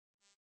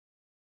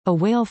A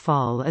whale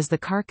fall is the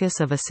carcass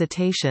of a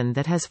cetacean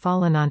that has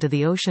fallen onto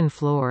the ocean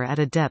floor at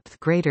a depth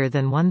greater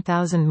than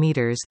 1,000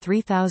 meters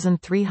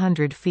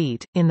 (3,300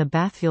 feet) in the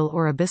bathyal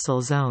or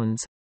abyssal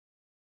zones.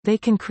 They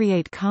can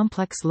create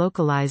complex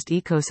localized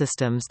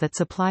ecosystems that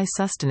supply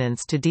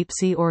sustenance to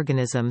deep-sea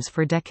organisms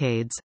for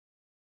decades.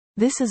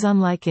 This is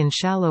unlike in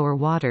shallower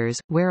waters,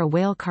 where a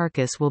whale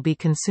carcass will be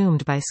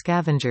consumed by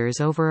scavengers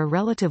over a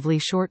relatively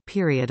short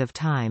period of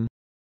time.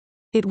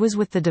 It was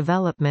with the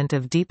development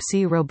of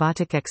deep-sea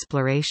robotic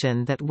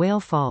exploration that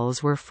whale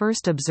falls were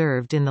first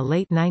observed in the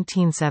late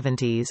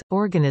 1970s.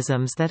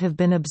 Organisms that have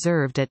been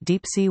observed at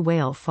deep-sea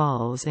whale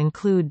falls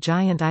include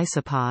giant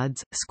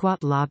isopods,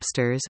 squat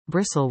lobsters,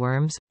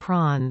 bristleworms,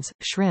 prawns,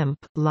 shrimp,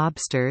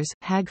 lobsters,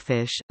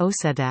 hagfish,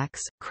 osedacs,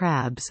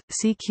 crabs,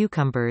 sea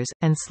cucumbers,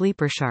 and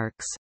sleeper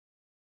sharks.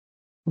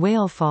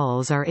 Whale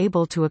falls are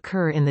able to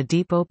occur in the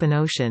deep open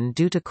ocean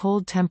due to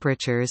cold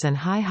temperatures and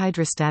high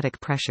hydrostatic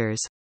pressures.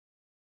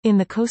 In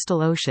the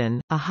coastal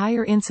ocean, a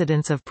higher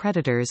incidence of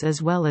predators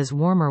as well as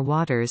warmer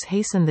waters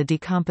hasten the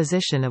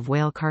decomposition of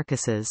whale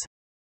carcasses.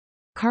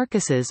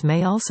 Carcasses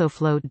may also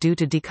float due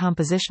to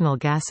decompositional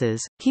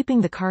gases, keeping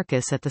the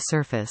carcass at the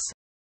surface.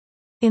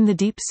 In the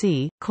deep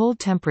sea, cold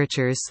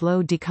temperatures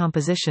slow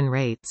decomposition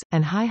rates,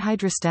 and high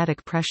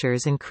hydrostatic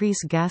pressures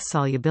increase gas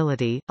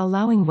solubility,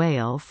 allowing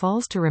whale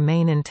falls to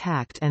remain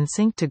intact and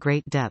sink to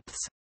great depths.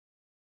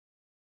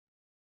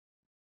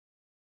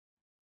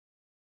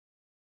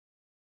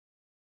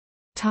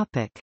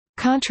 Topic: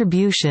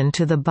 Contribution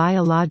to the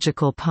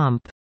biological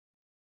pump.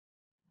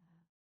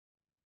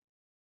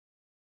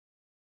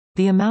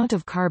 The amount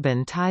of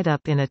carbon tied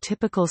up in a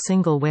typical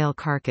single whale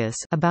carcass,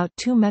 about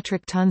 2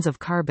 metric tons of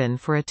carbon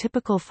for a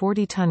typical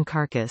 40-ton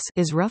carcass,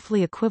 is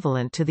roughly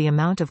equivalent to the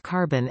amount of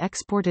carbon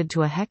exported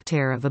to a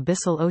hectare of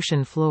abyssal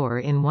ocean floor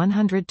in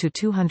 100 to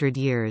 200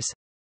 years.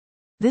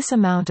 This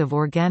amount of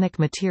organic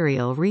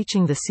material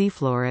reaching the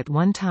seafloor at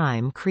one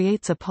time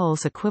creates a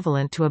pulse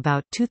equivalent to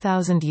about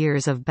 2,000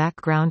 years of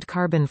background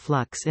carbon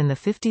flux in the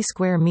 50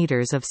 square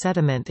meters of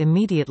sediment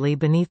immediately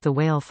beneath the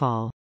whale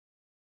fall.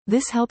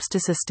 This helps to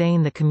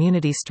sustain the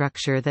community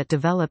structure that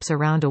develops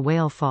around a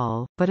whale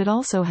fall, but it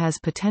also has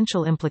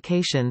potential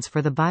implications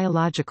for the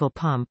biological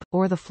pump,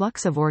 or the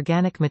flux of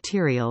organic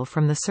material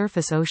from the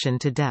surface ocean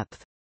to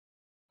depth.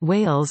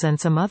 Whales and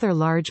some other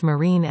large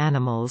marine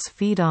animals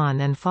feed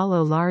on and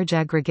follow large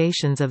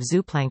aggregations of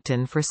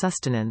zooplankton for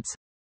sustenance.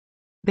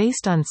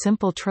 Based on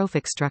simple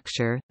trophic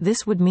structure,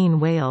 this would mean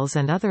whales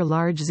and other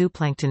large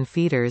zooplankton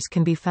feeders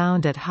can be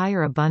found at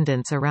higher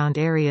abundance around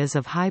areas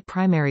of high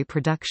primary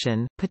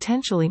production,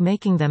 potentially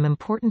making them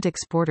important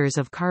exporters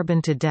of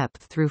carbon to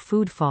depth through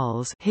food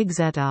falls. Higgs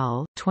et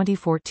al.,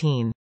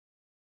 2014.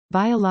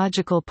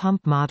 Biological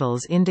pump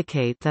models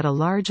indicate that a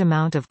large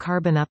amount of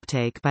carbon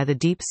uptake by the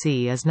deep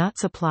sea is not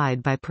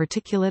supplied by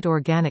particulate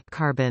organic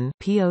carbon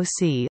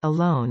 (POC)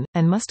 alone,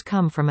 and must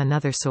come from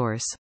another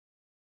source.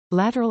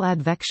 Lateral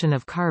advection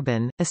of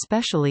carbon,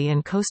 especially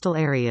in coastal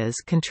areas,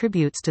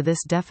 contributes to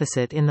this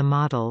deficit in the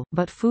model,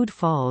 but food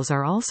falls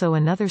are also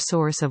another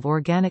source of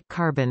organic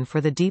carbon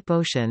for the deep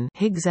ocean.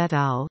 Higgs et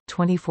al.,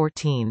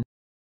 2014.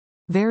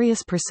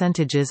 Various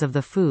percentages of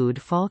the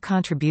food fall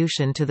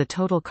contribution to the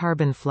total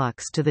carbon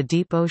flux to the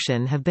deep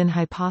ocean have been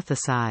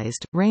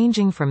hypothesized,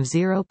 ranging from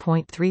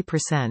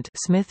 0.3%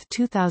 Smith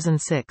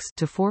 2006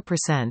 to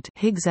 4%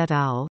 Higgs et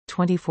al.,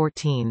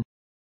 2014.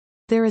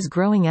 There is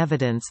growing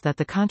evidence that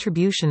the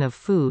contribution of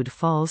food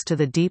falls to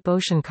the deep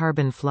ocean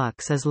carbon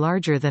flux is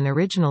larger than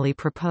originally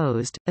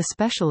proposed,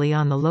 especially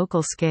on the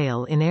local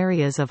scale in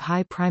areas of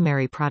high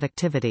primary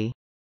productivity.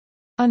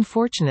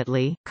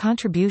 Unfortunately,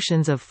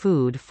 contributions of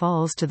food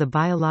falls to the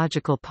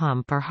biological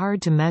pump are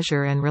hard to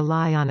measure and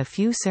rely on a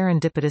few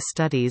serendipitous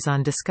studies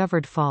on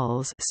discovered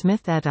falls.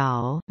 Smith et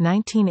al.,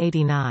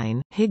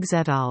 1989, Higgs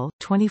et al.,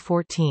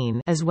 2014,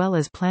 as well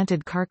as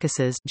planted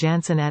carcasses.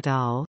 Jansen et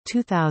al.,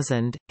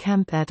 2000,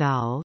 Kemp et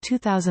al.,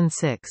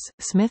 2006,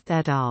 Smith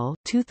et al.,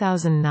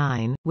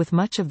 2009, with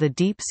much of the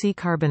deep-sea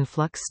carbon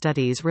flux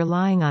studies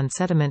relying on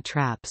sediment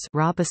traps.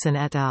 Robison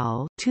et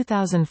al.,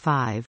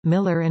 2005,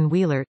 Miller and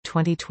Wheeler,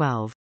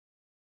 2012.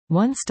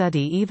 One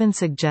study even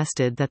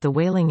suggested that the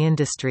whaling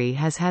industry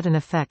has had an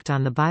effect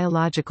on the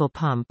biological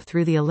pump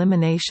through the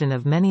elimination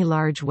of many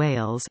large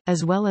whales,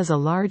 as well as a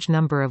large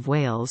number of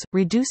whales,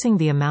 reducing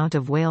the amount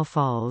of whale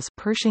falls.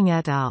 Pershing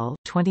et al.,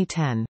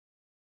 2010.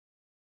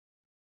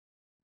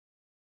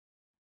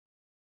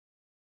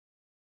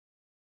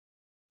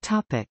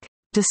 Topic: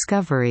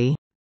 Discovery.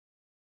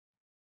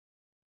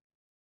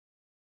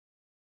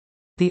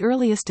 The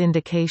earliest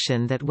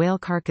indication that whale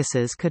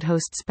carcasses could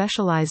host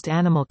specialized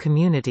animal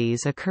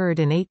communities occurred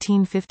in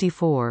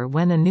 1854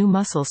 when a new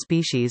mussel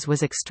species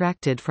was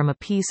extracted from a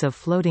piece of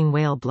floating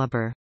whale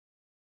blubber.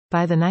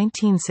 By the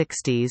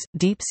 1960s,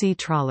 deep-sea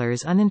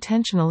trawlers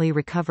unintentionally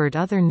recovered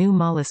other new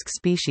mollusk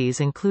species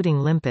including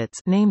limpets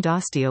named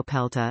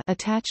Osteopelta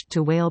attached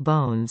to whale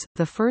bones.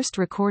 The first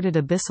recorded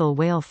abyssal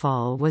whale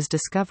fall was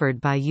discovered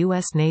by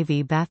U.S.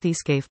 Navy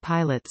bathyscaphe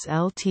pilots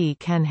Lt.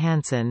 Ken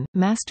Hansen,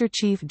 Master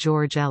Chief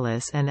George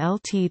Ellis and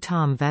Lt.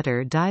 Tom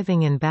Vetter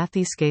diving in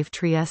bathyscaphe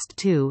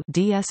Trieste II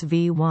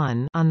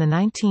DSV-1 on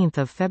 19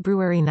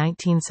 February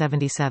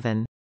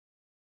 1977.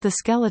 The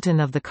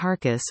skeleton of the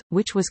carcass,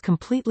 which was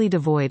completely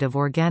devoid of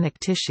organic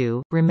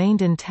tissue,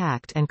 remained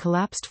intact and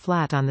collapsed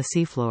flat on the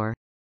seafloor.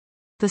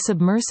 The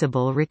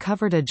submersible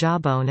recovered a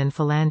jawbone and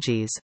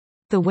phalanges.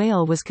 The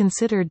whale was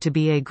considered to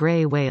be a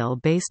gray whale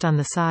based on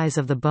the size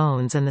of the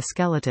bones and the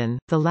skeleton,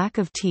 the lack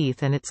of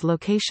teeth and its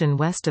location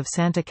west of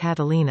Santa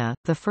Catalina.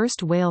 The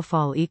first whale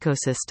fall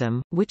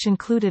ecosystem, which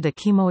included a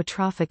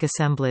chemotrophic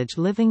assemblage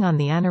living on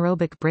the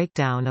anaerobic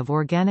breakdown of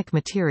organic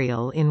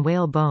material in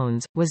whale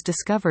bones, was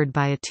discovered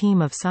by a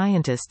team of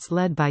scientists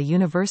led by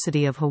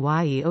University of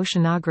Hawaii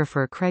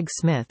oceanographer Craig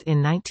Smith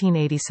in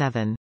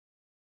 1987.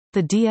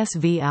 The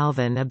DSV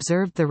Alvin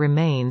observed the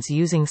remains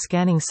using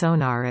scanning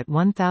sonar at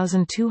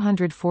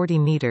 1,240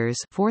 meters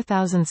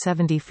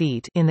 (4,070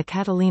 feet) in the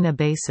Catalina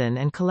Basin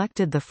and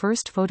collected the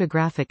first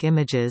photographic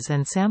images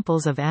and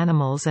samples of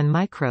animals and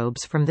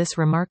microbes from this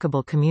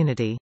remarkable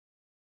community.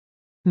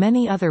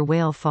 Many other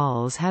whale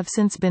falls have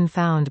since been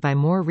found by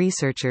more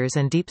researchers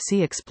and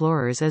deep-sea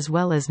explorers as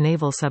well as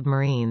naval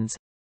submarines.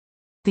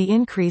 The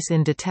increase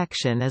in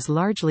detection is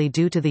largely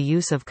due to the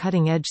use of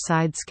cutting-edge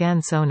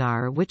side-scan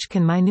sonar which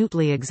can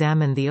minutely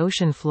examine the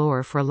ocean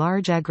floor for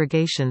large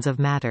aggregations of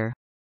matter.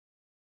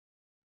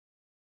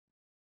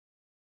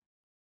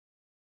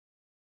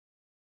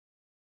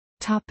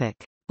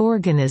 Topic: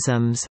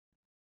 Organisms.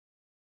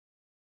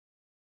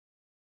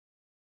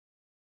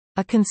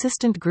 A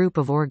consistent group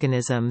of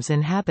organisms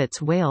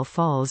inhabits whale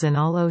falls in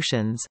all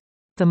oceans.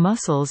 The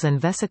mussels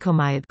and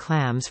vesicomyid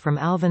clams from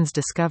Alvin's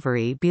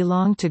discovery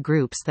belong to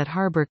groups that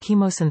harbor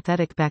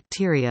chemosynthetic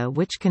bacteria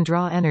which can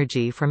draw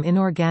energy from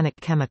inorganic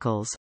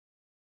chemicals.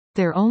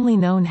 Their only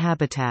known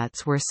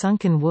habitats were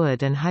sunken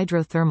wood and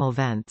hydrothermal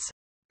vents.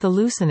 The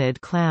lucynid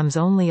clams'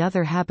 only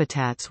other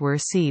habitats were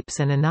seeps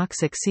and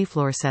anoxic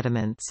seafloor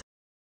sediments.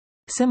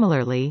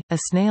 Similarly, a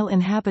snail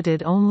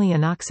inhabited only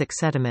anoxic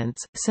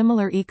sediments.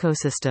 Similar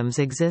ecosystems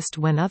exist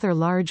when other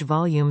large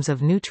volumes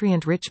of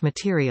nutrient-rich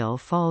material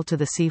fall to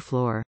the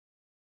seafloor.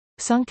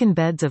 Sunken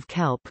beds of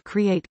kelp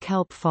create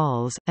kelp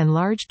falls, and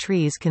large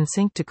trees can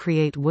sink to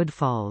create wood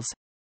falls.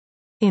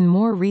 In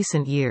more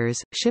recent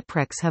years,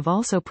 shipwrecks have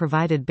also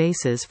provided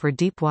bases for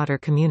deepwater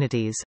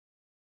communities.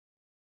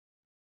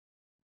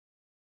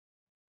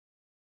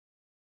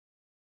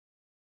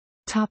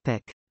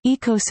 Topic: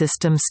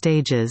 Ecosystem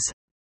stages.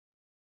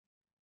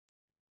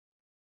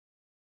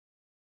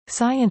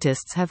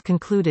 Scientists have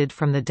concluded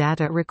from the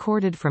data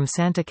recorded from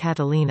Santa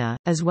Catalina,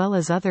 as well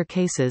as other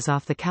cases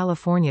off the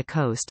California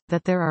coast,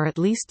 that there are at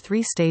least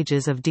 3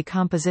 stages of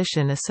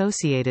decomposition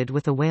associated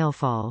with a whale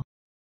fall.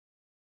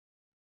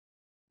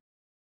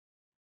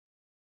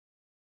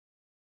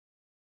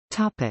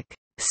 Topic: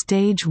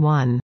 Stage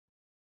 1.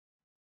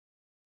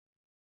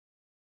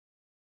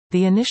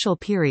 The initial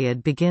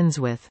period begins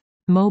with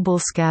mobile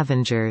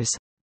scavengers,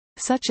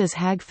 such as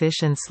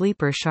hagfish and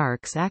sleeper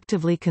sharks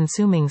actively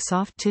consuming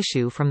soft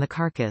tissue from the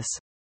carcass.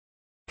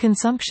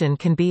 Consumption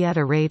can be at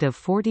a rate of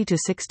 40 to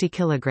 60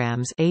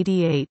 kilograms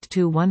 (88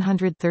 to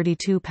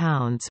 132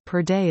 pounds)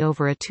 per day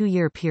over a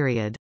 2-year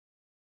period.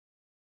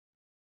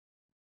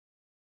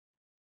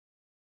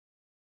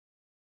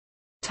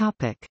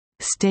 Topic: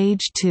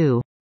 Stage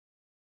 2.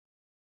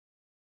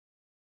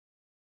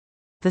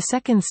 The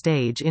second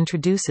stage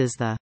introduces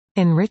the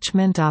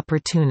enrichment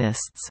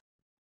opportunists.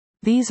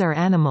 These are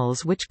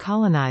animals which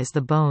colonize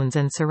the bones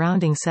and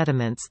surrounding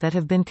sediments that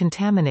have been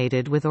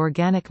contaminated with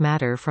organic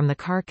matter from the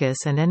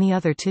carcass and any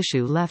other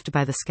tissue left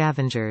by the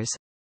scavengers.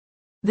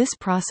 This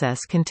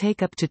process can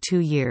take up to 2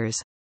 years.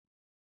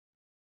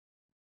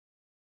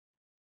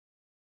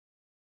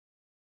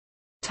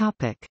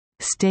 Topic: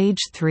 Stage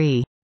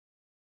 3.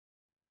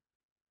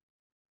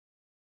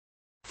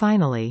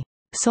 Finally,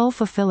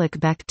 sulfophilic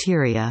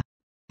bacteria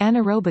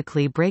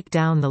anaerobically break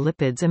down the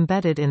lipids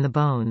embedded in the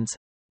bones.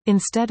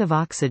 Instead of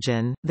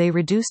oxygen, they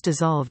reduce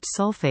dissolved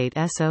sulfate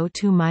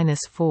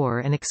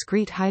SO2-4 and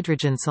excrete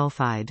hydrogen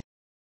sulfide.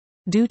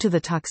 Due to the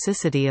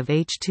toxicity of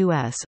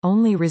H2S,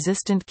 only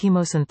resistant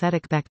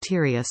chemosynthetic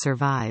bacteria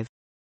survive.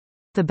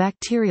 The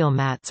bacterial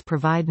mats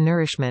provide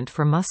nourishment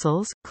for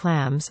mussels,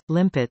 clams,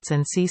 limpets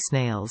and sea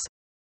snails.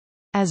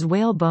 As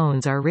whale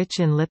bones are rich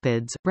in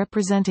lipids,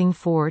 representing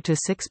 4 to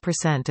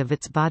 6% of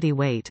its body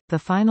weight, the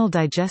final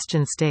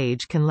digestion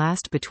stage can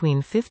last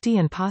between 50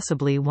 and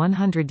possibly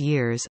 100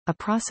 years. A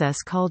process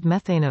called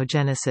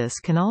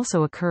methanogenesis can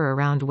also occur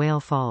around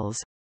whale falls.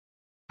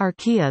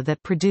 Archaea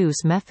that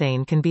produce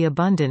methane can be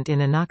abundant in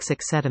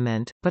anoxic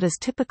sediment, but is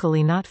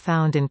typically not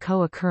found in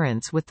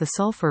co-occurrence with the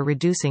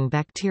sulfur-reducing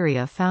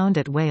bacteria found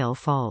at whale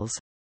falls.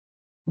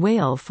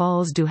 Whale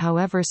falls do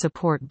however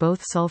support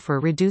both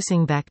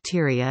sulfur-reducing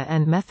bacteria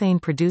and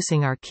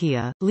methane-producing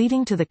archaea,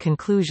 leading to the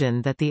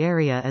conclusion that the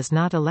area is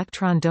not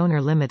electron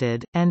donor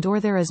limited,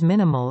 and/or there is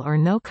minimal or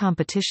no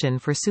competition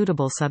for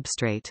suitable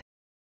substrate.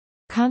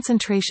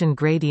 Concentration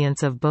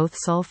gradients of both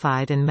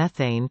sulfide and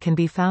methane can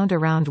be found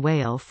around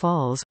whale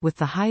falls, with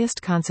the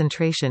highest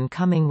concentration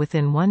coming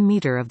within 1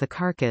 meter of the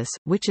carcass,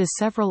 which is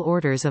several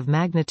orders of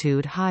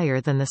magnitude higher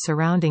than the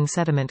surrounding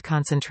sediment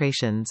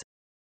concentrations.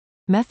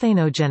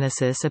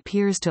 Methanogenesis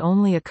appears to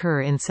only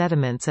occur in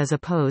sediments as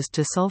opposed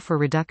to sulfur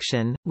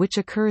reduction, which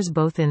occurs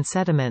both in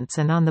sediments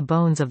and on the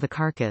bones of the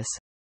carcass.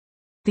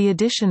 The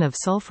addition of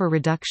sulfur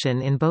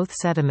reduction in both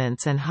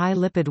sediments and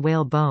high-lipid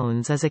whale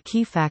bones is a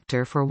key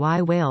factor for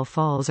why whale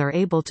falls are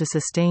able to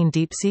sustain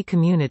deep-sea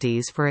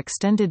communities for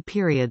extended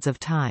periods of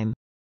time.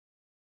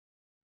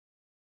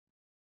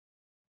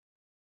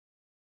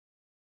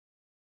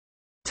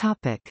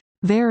 Topic: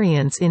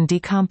 Variance in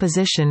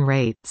decomposition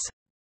rates.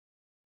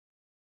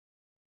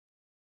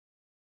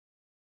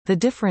 The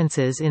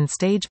differences in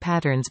stage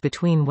patterns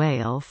between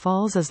whale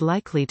falls is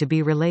likely to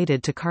be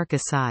related to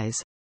carcass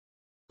size.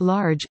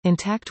 Large,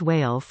 intact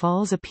whale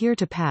falls appear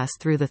to pass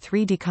through the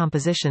 3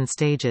 decomposition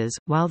stages,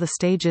 while the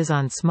stages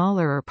on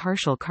smaller or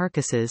partial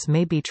carcasses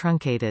may be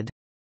truncated.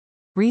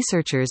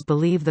 Researchers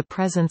believe the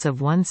presence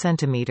of 1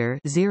 cm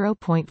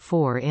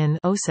 (0.4 in)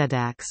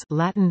 Osedax,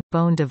 Latin,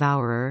 bone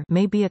devourer,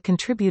 may be a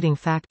contributing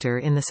factor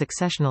in the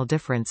successional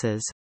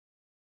differences.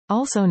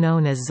 Also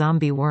known as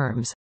zombie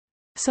worms,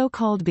 so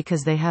called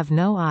because they have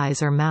no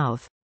eyes or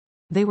mouth.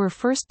 They were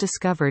first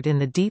discovered in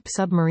the deep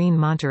submarine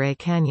Monterey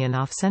Canyon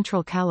off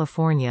Central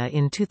California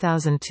in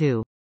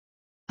 2002.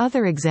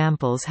 Other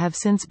examples have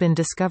since been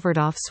discovered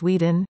off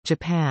Sweden,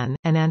 Japan,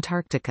 and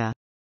Antarctica.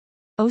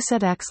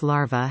 Osedax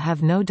larvae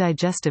have no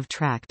digestive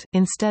tract,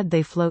 instead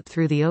they float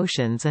through the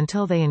oceans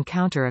until they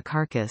encounter a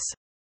carcass.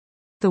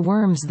 The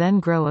worms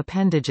then grow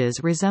appendages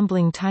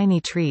resembling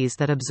tiny trees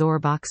that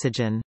absorb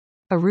oxygen.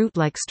 A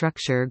root-like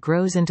structure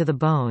grows into the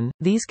bone.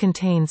 These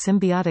contain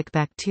symbiotic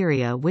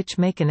bacteria which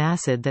make an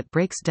acid that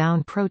breaks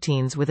down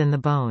proteins within the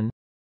bone.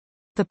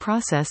 The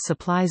process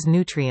supplies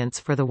nutrients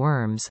for the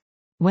worms.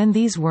 When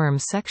these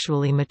worms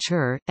sexually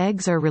mature,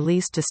 eggs are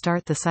released to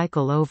start the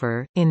cycle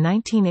over. In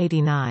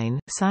 1989,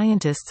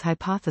 scientists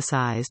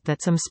hypothesized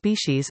that some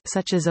species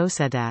such as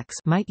Osedax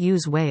might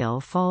use whale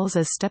falls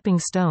as stepping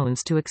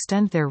stones to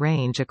extend their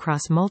range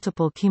across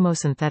multiple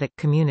chemosynthetic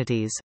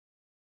communities.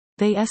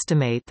 They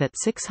estimate that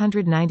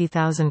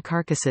 690,000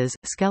 carcasses,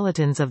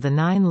 skeletons of the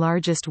 9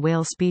 largest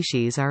whale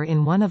species are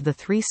in one of the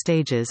 3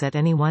 stages at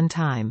any one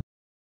time.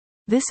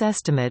 This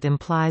estimate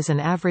implies an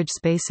average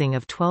spacing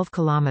of 12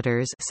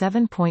 kilometers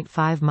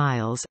 (7.5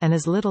 miles) and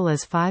as little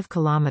as 5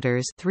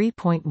 kilometers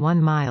 (3.1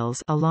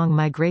 miles) along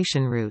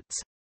migration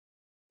routes.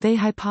 They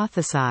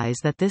hypothesize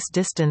that this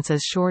distance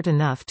is short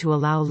enough to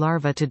allow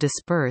larvae to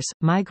disperse,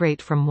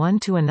 migrate from one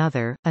to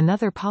another.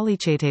 Another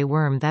polychaetae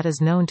worm that is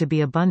known to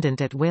be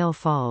abundant at whale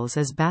falls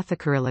is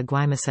Bathycarilla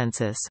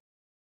guimacensis.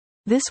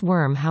 This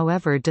worm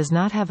however does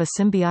not have a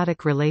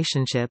symbiotic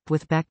relationship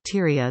with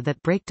bacteria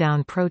that break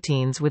down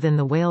proteins within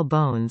the whale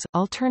bones.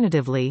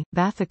 Alternatively,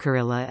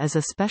 Bathycarilla is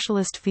a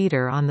specialist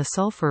feeder on the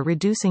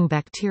sulfur-reducing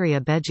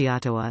bacteria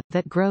Beggiatoa,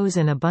 that grows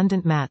in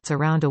abundant mats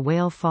around a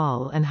whale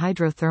fall and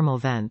hydrothermal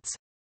vents.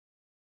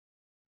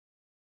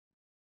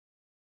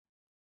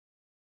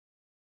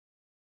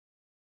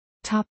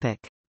 Topic: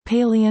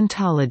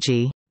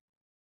 Palaeontology.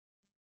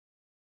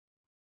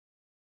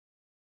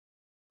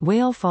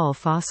 Whale fall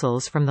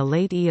fossils from the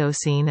late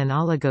Eocene and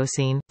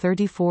Oligocene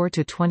 34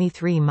 to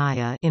 23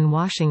 Maya in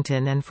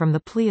Washington and from the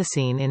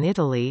Pliocene in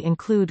Italy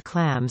include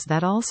clams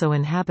that also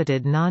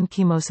inhabited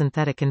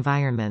non-chemosynthetic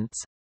environments.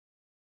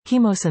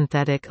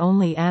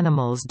 Chemosynthetic-only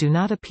animals do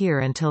not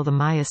appear until the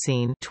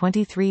Miocene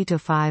 23 to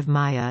 5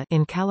 Maya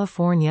in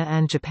California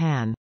and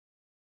Japan.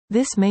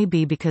 This may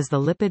be because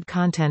the lipid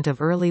content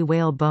of early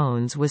whale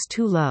bones was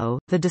too low.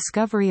 The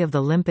discovery of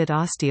the limpid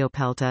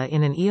osteopelta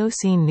in an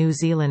Eocene New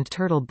Zealand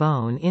turtle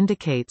bone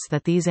indicates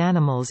that these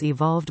animals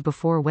evolved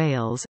before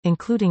whales,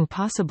 including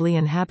possibly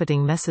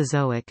inhabiting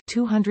Mesozoic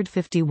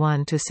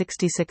 251 to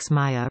 66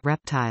 Maya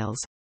reptiles.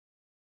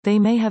 They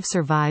may have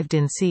survived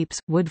in seeps,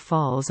 wood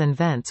falls and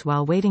vents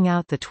while waiting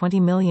out the 20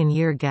 million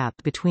year gap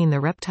between the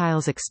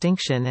reptile's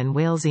extinction and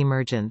whales'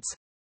 emergence.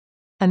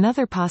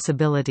 Another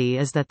possibility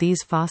is that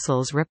these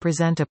fossils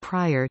represent a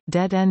prior,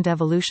 dead-end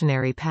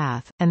evolutionary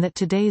path, and that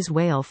today's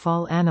whale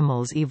fall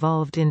animals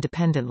evolved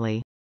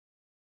independently.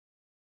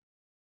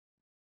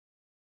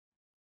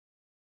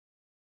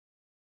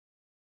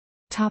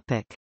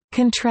 Topic: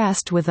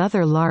 Contrast with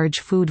other large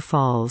food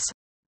falls.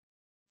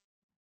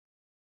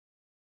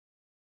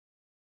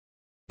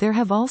 There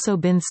have also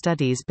been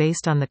studies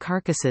based on the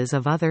carcasses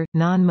of other,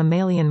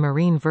 non-mammalian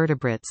marine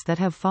vertebrates that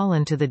have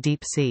fallen to the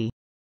deep sea.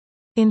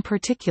 In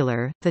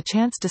particular, the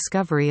chance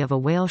discovery of a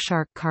whale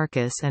shark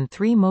carcass and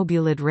 3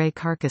 mobulid ray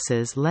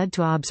carcasses led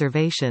to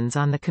observations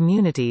on the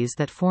communities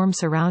that form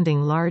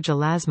surrounding large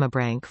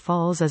elasmobranch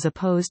falls as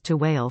opposed to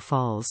whale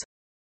falls.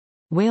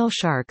 Whale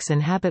sharks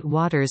inhabit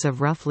waters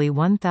of roughly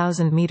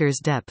 1,000 meters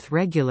depth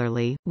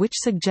regularly, which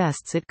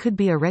suggests it could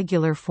be a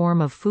regular form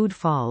of food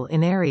fall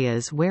in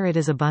areas where it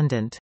is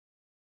abundant.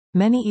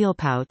 Many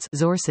eelpouts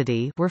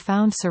were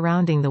found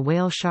surrounding the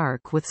whale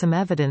shark, with some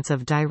evidence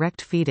of direct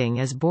feeding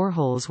as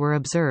boreholes were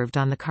observed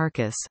on the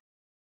carcass.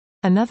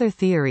 Another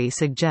theory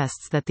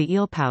suggests that the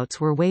eelpouts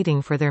were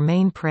waiting for their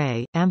main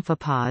prey,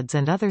 amphipods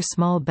and other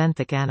small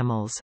benthic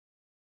animals.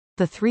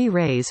 The three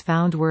rays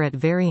found were at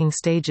varying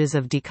stages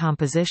of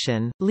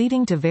decomposition,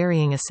 leading to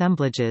varying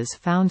assemblages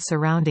found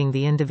surrounding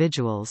the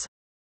individuals.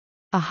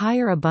 A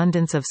higher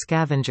abundance of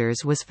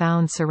scavengers was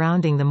found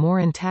surrounding the more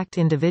intact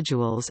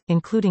individuals,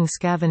 including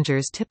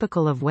scavengers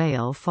typical of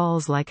whale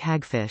falls like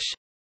hagfish.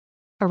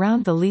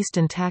 Around the least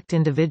intact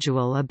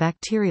individual a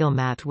bacterial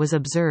mat was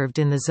observed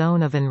in the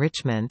zone of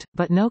enrichment,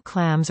 but no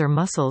clams or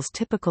mussels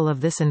typical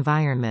of this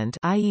environment,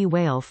 i.e.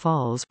 whale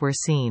falls, were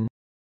seen.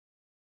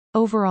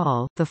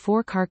 Overall, the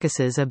four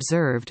carcasses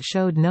observed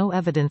showed no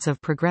evidence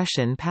of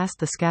progression past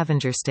the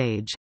scavenger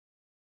stage.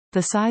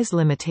 The size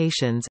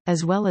limitations,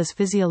 as well as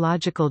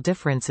physiological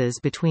differences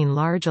between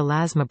large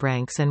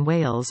elasmobranchs and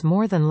whales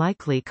more than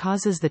likely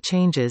causes the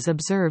changes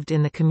observed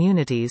in the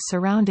communities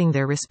surrounding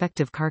their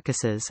respective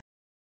carcasses.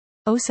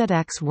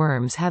 Osedax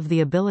worms have the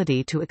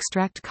ability to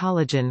extract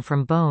collagen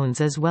from bones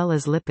as well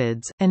as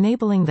lipids,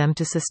 enabling them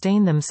to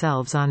sustain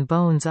themselves on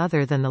bones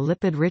other than the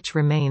lipid-rich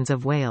remains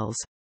of whales.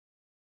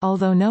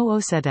 Although no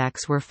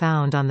osedax were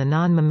found on the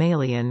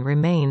non-mammalian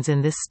remains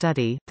in this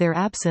study, their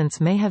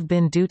absence may have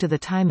been due to the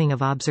timing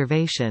of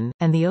observation,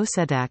 and the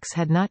osedax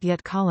had not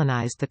yet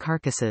colonized the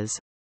carcasses.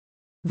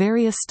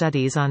 Various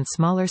studies on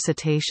smaller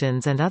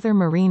cetaceans and other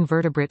marine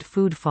vertebrate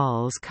food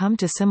falls come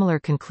to similar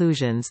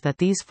conclusions that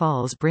these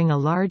falls bring a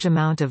large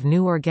amount of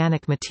new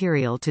organic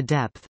material to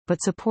depth,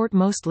 but support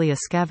mostly a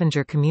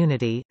scavenger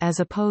community, as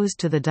opposed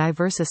to the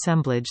diverse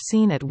assemblage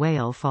seen at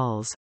whale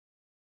falls.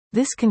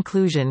 This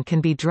conclusion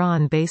can be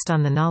drawn based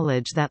on the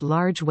knowledge that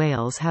large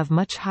whales have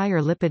much higher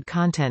lipid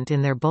content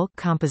in their bulk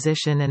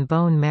composition and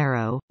bone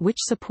marrow, which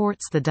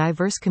supports the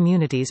diverse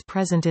communities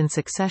present in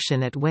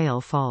succession at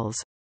whale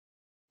falls.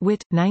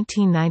 Witt,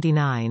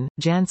 1999,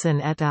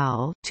 Jansen et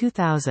al.,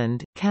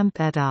 2000, Kemp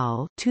et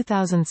al.,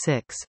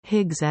 2006,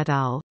 Higgs et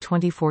al.,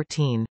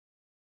 2014.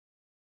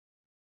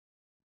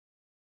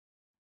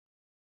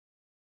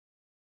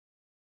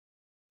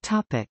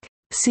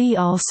 See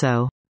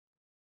also: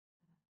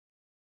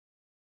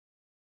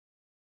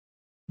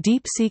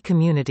 Deep sea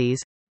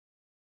communities,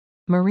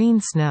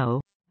 marine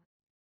snow,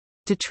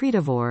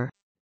 detritivore,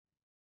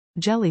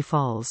 jelly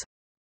falls.